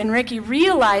Robinson and Rickey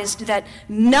realized that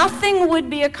nothing would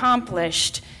be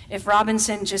accomplished if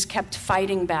Robinson just kept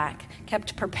fighting back,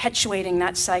 kept perpetuating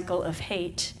that cycle of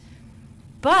hate.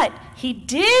 But he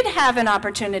did have an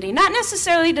opportunity, not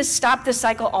necessarily to stop the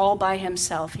cycle all by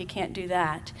himself. He can't do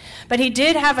that. But he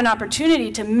did have an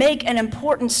opportunity to make an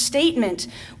important statement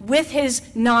with his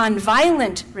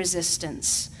nonviolent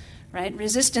resistance, right?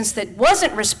 Resistance that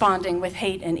wasn't responding with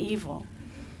hate and evil.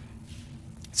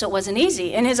 So it wasn't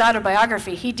easy. In his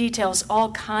autobiography, he details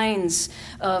all kinds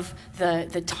of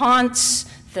the taunts,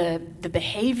 the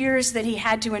behaviors that he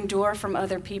had to endure from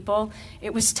other people.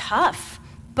 It was tough.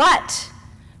 But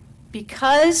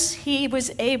because he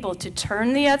was able to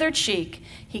turn the other cheek,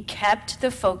 he kept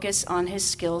the focus on his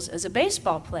skills as a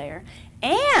baseball player.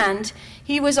 And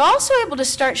he was also able to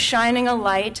start shining a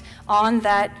light on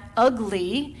that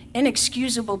ugly,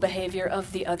 inexcusable behavior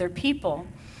of the other people.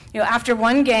 You know, after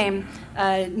one game,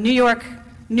 a New York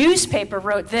newspaper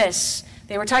wrote this.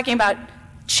 They were talking about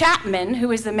Chapman, who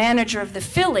was the manager of the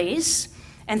Phillies,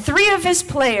 and 3 of his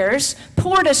players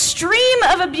poured a stream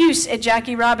of abuse at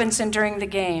Jackie Robinson during the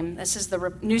game. This is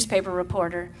the newspaper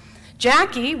reporter.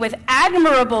 Jackie, with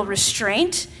admirable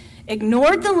restraint,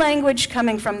 ignored the language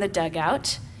coming from the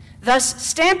dugout, thus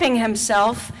stamping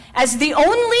himself as the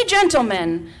only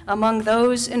gentleman among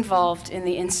those involved in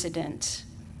the incident.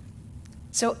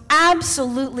 So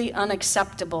absolutely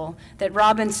unacceptable that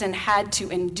Robinson had to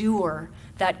endure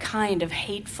that kind of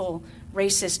hateful,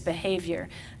 racist behavior.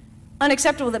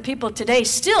 Unacceptable that people today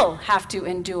still have to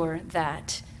endure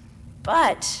that.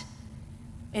 But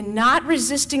in not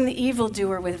resisting the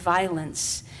evildoer with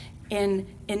violence, in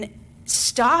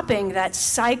stopping that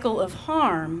cycle of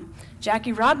harm,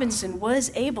 Jackie Robinson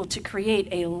was able to create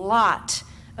a lot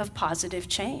of positive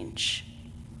change.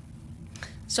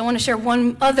 So I want to share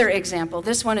one other example.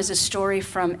 This one is a story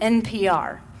from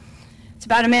NPR. It's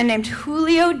about a man named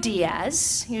Julio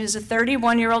Diaz. He was a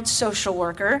 31-year-old social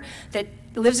worker that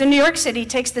lives in New York City,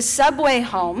 takes the subway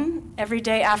home every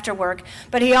day after work,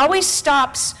 but he always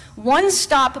stops one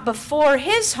stop before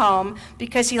his home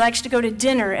because he likes to go to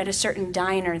dinner at a certain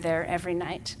diner there every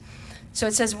night. So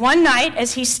it says, one night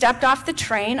as he stepped off the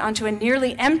train onto a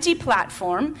nearly empty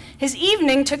platform, his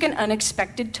evening took an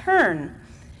unexpected turn.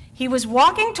 He was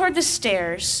walking toward the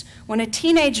stairs when a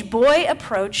teenage boy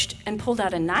approached and pulled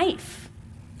out a knife.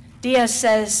 Diaz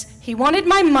says, he wanted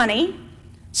my money,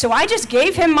 so I just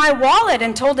gave him my wallet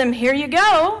and told him, here you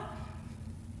go.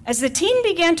 As the teen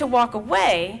began to walk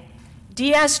away,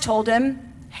 Diaz told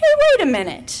him, hey, wait a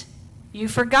minute. You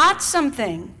forgot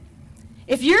something.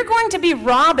 If you're going to be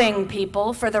robbing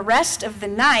people for the rest of the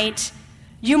night,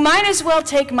 you might as well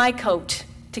take my coat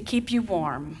to keep you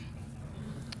warm.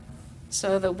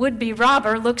 So the would-be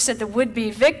robber looks at the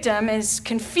would-be victim, is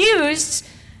confused,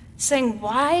 saying,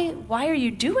 why are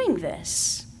you doing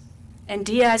this? And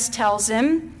Diaz tells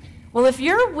him, well, if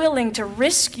you're willing to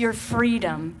risk your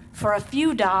freedom for a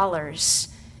few dollars,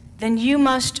 then you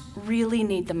must really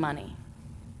need the money.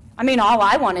 I mean, all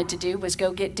I wanted to do was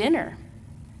go get dinner.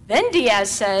 Then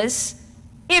Diaz says,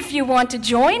 if you want to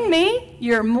join me,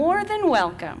 you're more than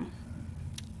welcome.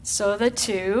 So the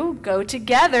two go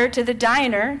together to the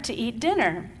diner to eat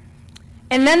dinner.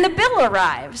 And then the bill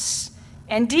arrives,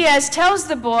 and Diaz tells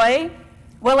the boy,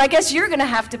 well, I guess you're going to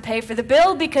have to pay for the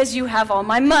bill because you have all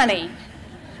my money.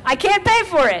 I can't pay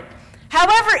for it.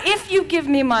 However, if you give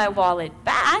me my wallet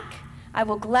back, I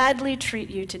will gladly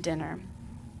treat you to dinner.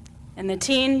 And the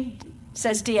teen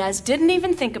says Diaz didn't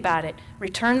even think about it,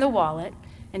 returned the wallet,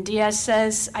 and Diaz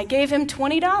says, I gave him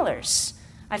 $20.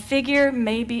 I figure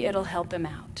maybe it'll help him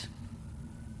out.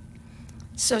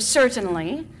 So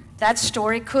certainly, that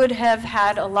story could have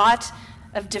had a lot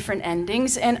of different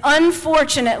endings, and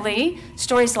unfortunately,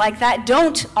 stories like that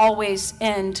don't always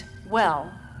end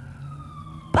well.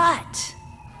 But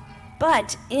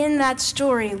in that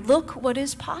story, look what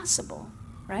is possible,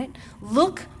 right?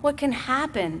 Look what can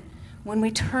happen when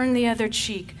we turn the other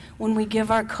cheek, when we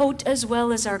give our coat as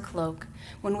well as our cloak,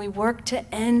 when we work to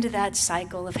end that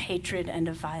cycle of hatred and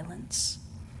of violence.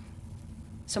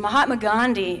 So Mahatma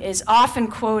Gandhi is often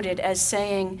quoted as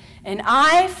saying, an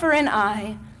eye for an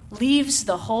eye leaves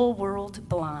the whole world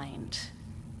blind.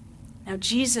 Now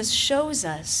Jesus shows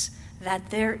us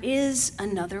that there is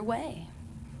another way.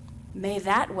 May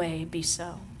that way be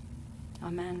so.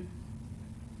 Amen.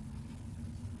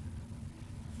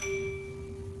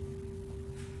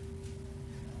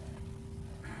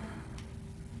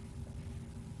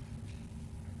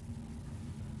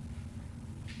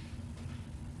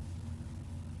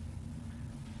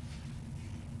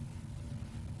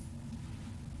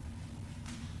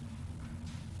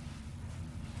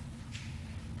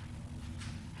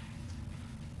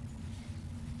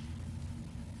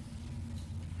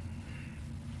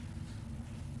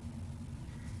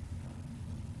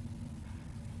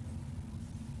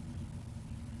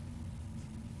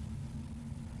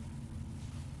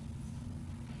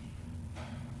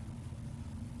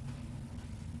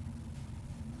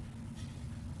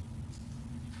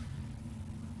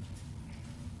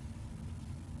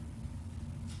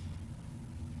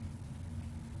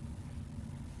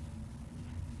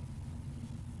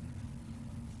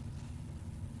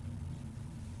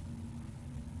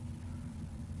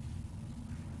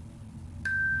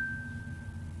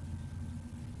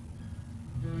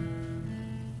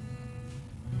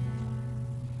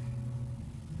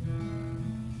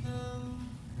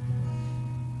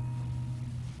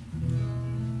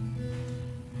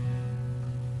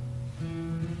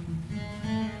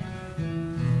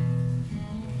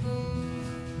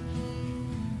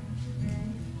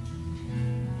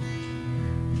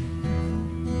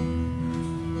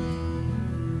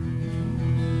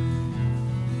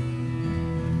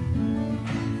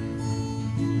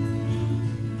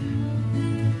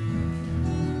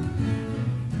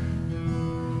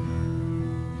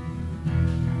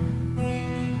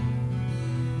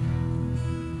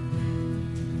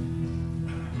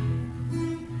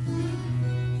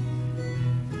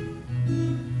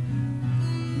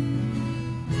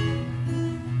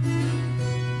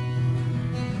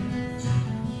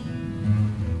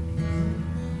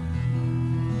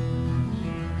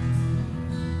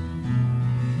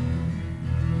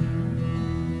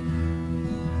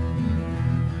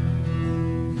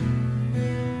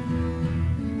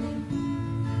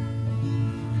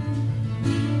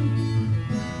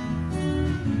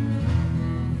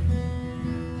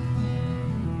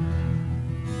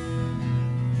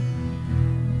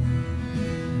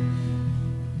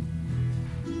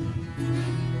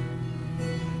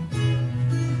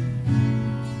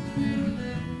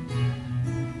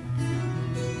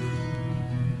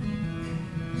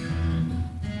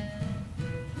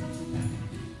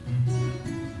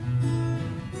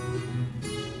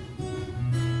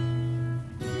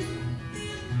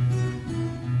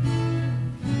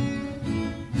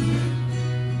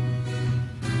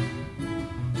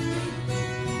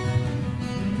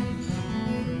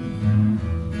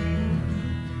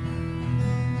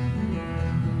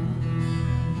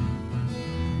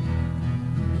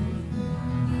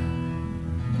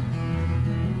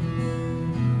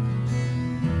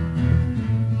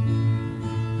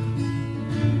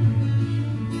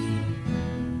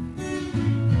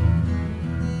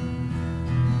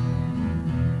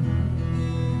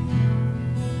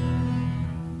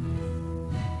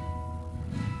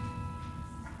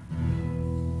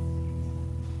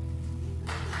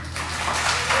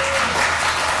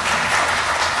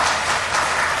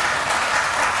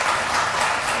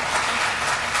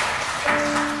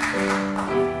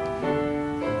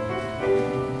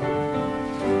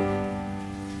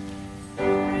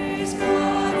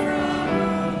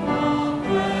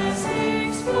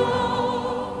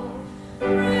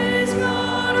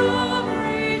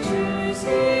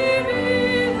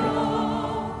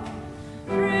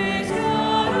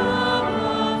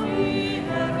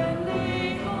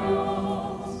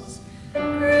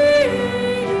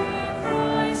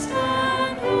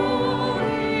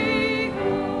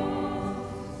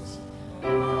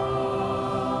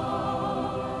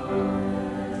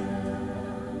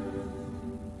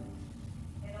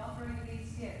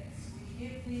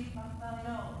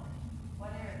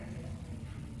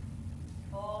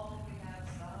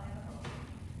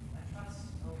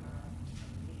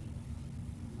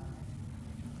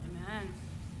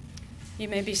 You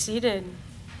may be seated.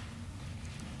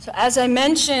 So as I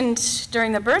mentioned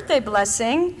during the birthday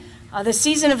blessing, the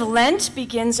season of Lent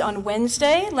begins on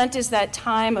Wednesday. Lent is that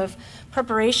time of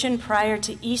preparation prior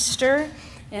to Easter,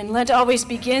 and Lent always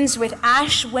begins with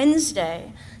Ash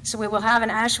Wednesday. So we will have an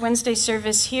Ash Wednesday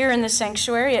service here in the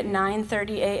sanctuary at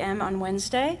 9:30 a.m. on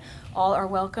Wednesday. All are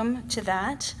welcome to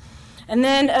that. And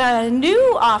then a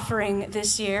new offering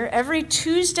this year, every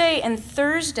Tuesday and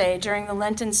Thursday during the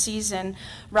Lenten season,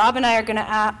 Rob and I are going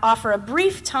to offer a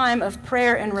brief time of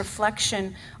prayer and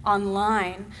reflection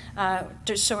online.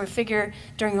 So we figure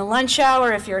during the lunch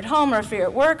hour, if you're at home or if you're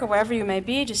at work or wherever you may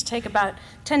be, just take about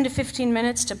 10 to 15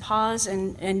 minutes to pause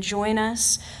and join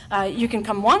us. You can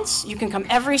come once, you can come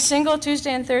every single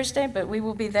Tuesday and Thursday, but we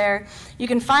will be there. You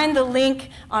can find the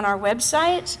link on our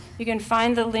website. You can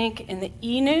find the link in the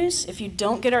e-news. If you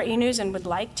don't get our e-news and would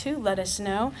like to, let us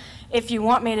know. If you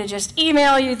want me to just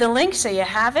email you the link so you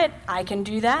have it, I can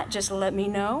do that. Just let me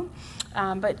know.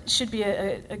 But it should be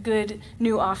a good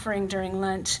new offering during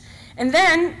Lent. And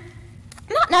then,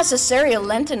 not necessarily a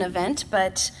Lenten event,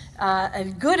 but a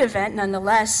good event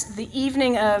nonetheless. The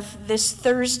evening of this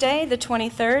Thursday, the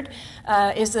 23rd,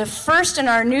 is the first in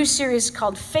our new series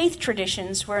called Faith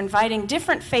Traditions. We're inviting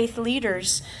different faith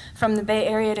leaders from the Bay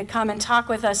Area to come and talk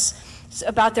with us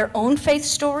about their own faith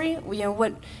story,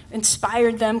 what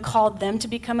inspired them, called them to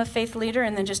become a faith leader,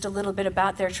 and then just a little bit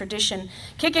about their tradition.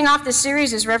 Kicking off the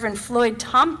series is Reverend Floyd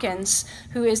Tompkins,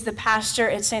 who is the pastor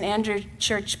at St. Andrew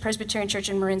Church, Presbyterian Church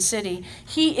in Marin City.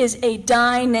 He is a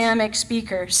dynamic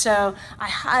speaker, so I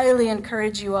highly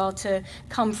encourage you all to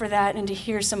come for that and to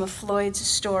hear some of Floyd's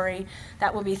story.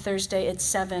 That will be Thursday at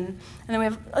 7. And then we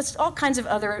have all kinds of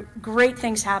other great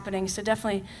things happening, so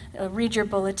definitely read your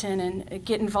bulletin and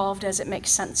get involved as it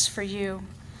makes sense for you.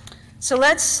 So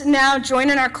let's now join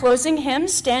in our closing hymn,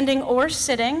 standing or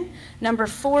sitting, number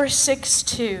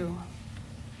 462.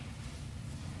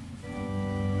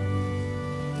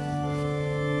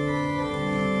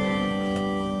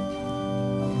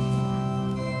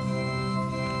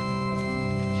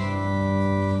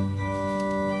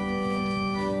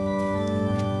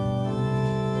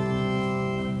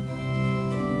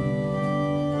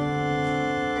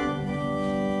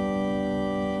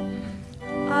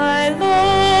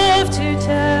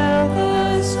 Tell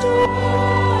the story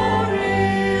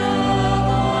of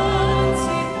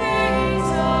unseen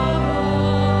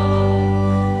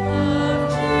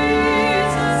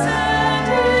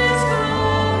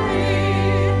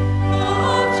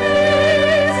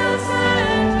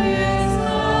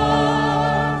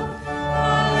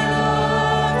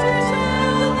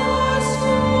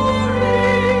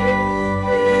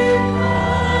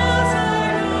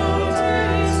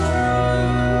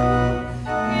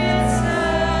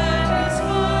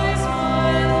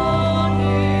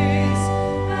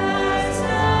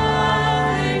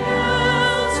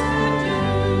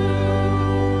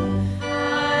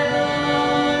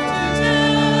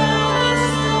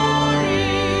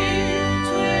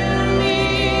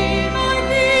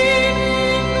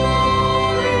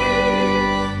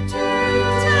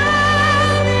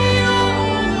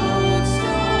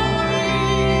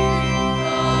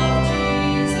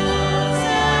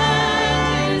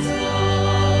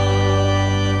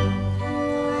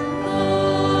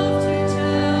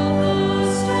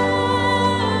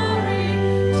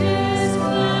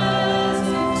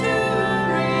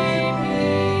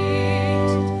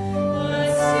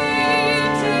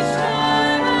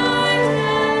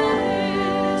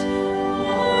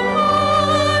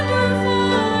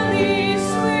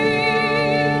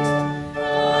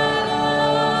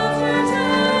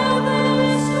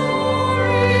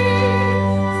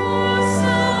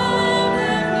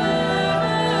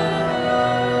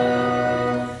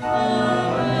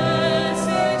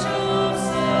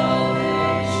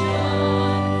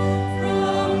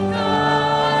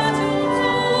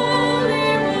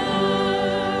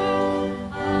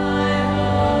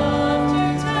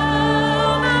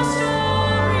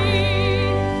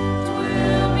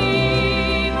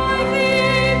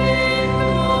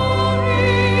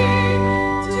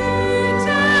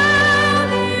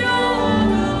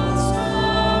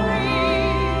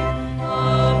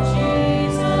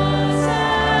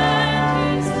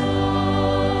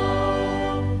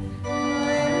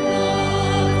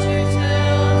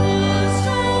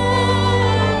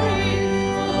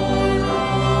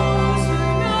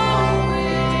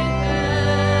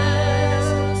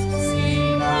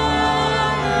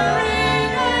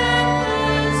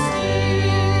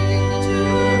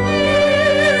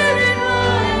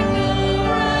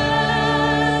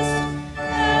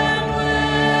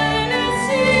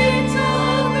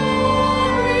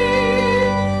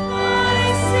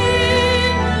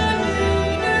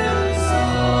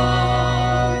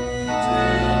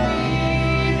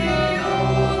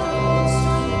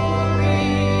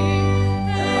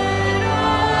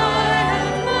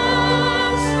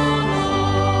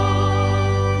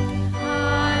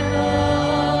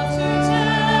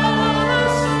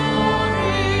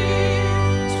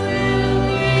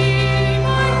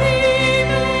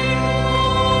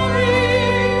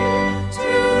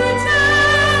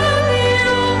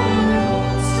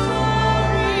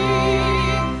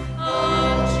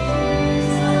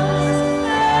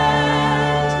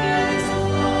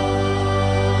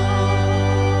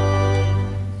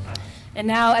And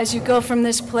now, as you go from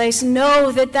this place,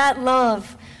 know that that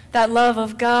love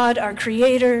of God, our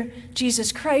Creator,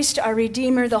 Jesus Christ, our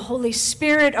Redeemer, the Holy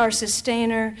Spirit, our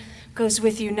Sustainer, goes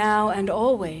with you now and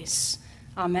always.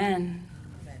 Amen.